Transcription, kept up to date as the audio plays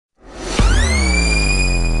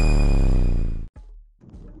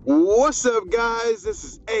What's up, guys? This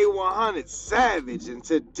is A100 Savage, and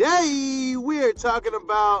today we're talking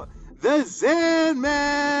about the Xan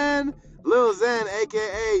Man. Lil Xan,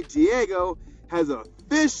 aka Diego, has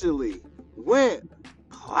officially went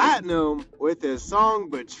platinum with his song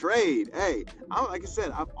Betrayed. Hey, like I said,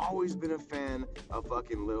 I've always been a fan of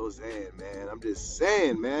fucking Lil Xan, man. I'm just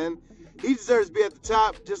saying, man. He deserves to be at the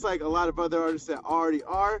top, just like a lot of other artists that already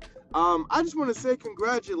are. I just want to say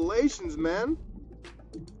congratulations, man.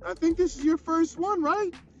 I think this is your first one,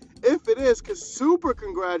 right? If it is, super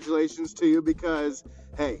congratulations to you because,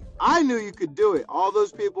 hey, I knew you could do it. All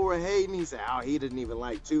those people were hating. He said, oh, he didn't even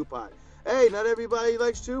like Tupac. Hey, not everybody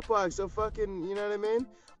likes Tupac, so fucking, you know what I mean?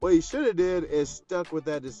 What he should have did is stuck with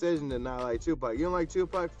that decision to not like Tupac. You don't like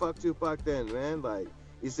Tupac? Fuck Tupac then, man. Like,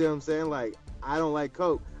 you see what I'm saying? Like, I don't like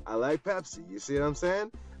Coke. I like Pepsi. You see what I'm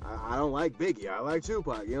saying? I don't like Biggie. I like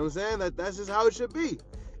Tupac. You know what I'm saying? That's just how it should be.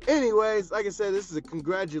 Anyways, like I said, this is a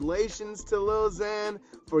congratulations to Lil Xan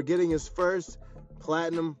for getting his first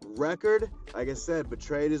platinum record. Like I said,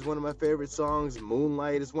 Betrayed is one of my favorite songs.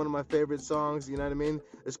 Moonlight is one of my favorite songs. You know what I mean?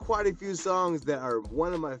 There's quite a few songs that are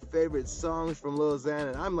one of my favorite songs from Lil Xan,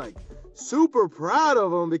 and I'm like super proud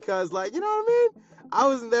of him because, like, you know what I mean? I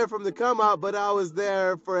wasn't there from the come out, but I was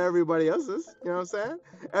there for everybody else's. You know what I'm saying?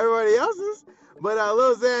 Everybody else's. But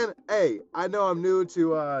Lil Xan, hey, I know I'm new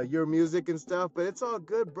to your music and stuff, but it's all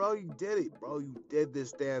good, bro. You did it, bro. You did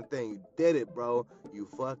this damn thing. You did it, bro. You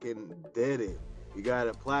fucking did it. You got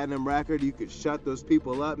a platinum record. You could shut those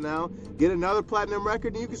people up now. Get another platinum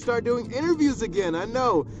record, and you can start doing interviews again. I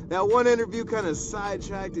know that one interview kind of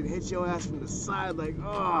sidetracked and hit your ass from the side like,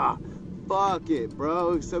 oh, fuck it,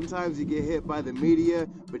 bro. Sometimes you get hit by the media,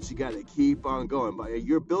 but you got to keep on going. But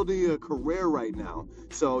you're building a career right now,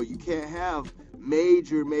 so you can't have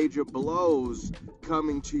major blows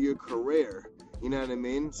coming to your career. You know what I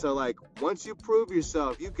mean? So, like, once you prove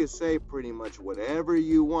yourself, you can say pretty much whatever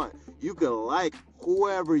you want. You can like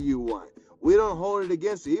whoever you want. We don't hold it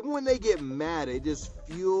against you. Even when they get mad, it just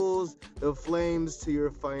fuels the flames to your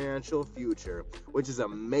financial future, which is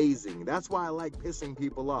amazing. That's why I like pissing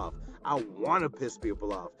people off. I want to piss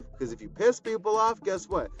people off. Because if you piss people off, guess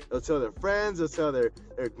what? They'll tell their friends, they'll tell their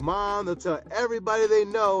mom, they'll tell everybody they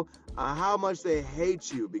know how much they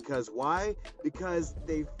hate you. Because why? Because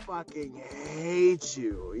they fucking hate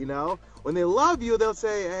you, you know? When they love you, they'll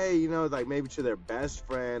say, hey, you know, like maybe to their best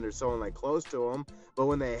friend or someone like close to them. But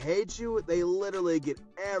when they hate you, they literally get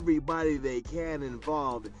everybody they can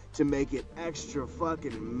involved to make it extra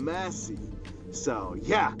fucking messy. So,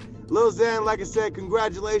 yeah. Lil Xan, like I said,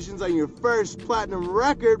 congratulations on your first platinum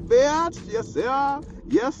record, bitch. Yes, sir.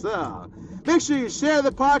 Yes, sir. Make sure you share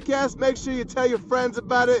the podcast. Make sure you tell your friends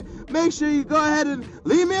about it. Make sure you go ahead and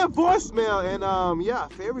leave me a voicemail. And, yeah,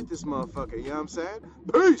 favorite this motherfucker. You know what I'm saying?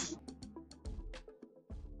 Peace.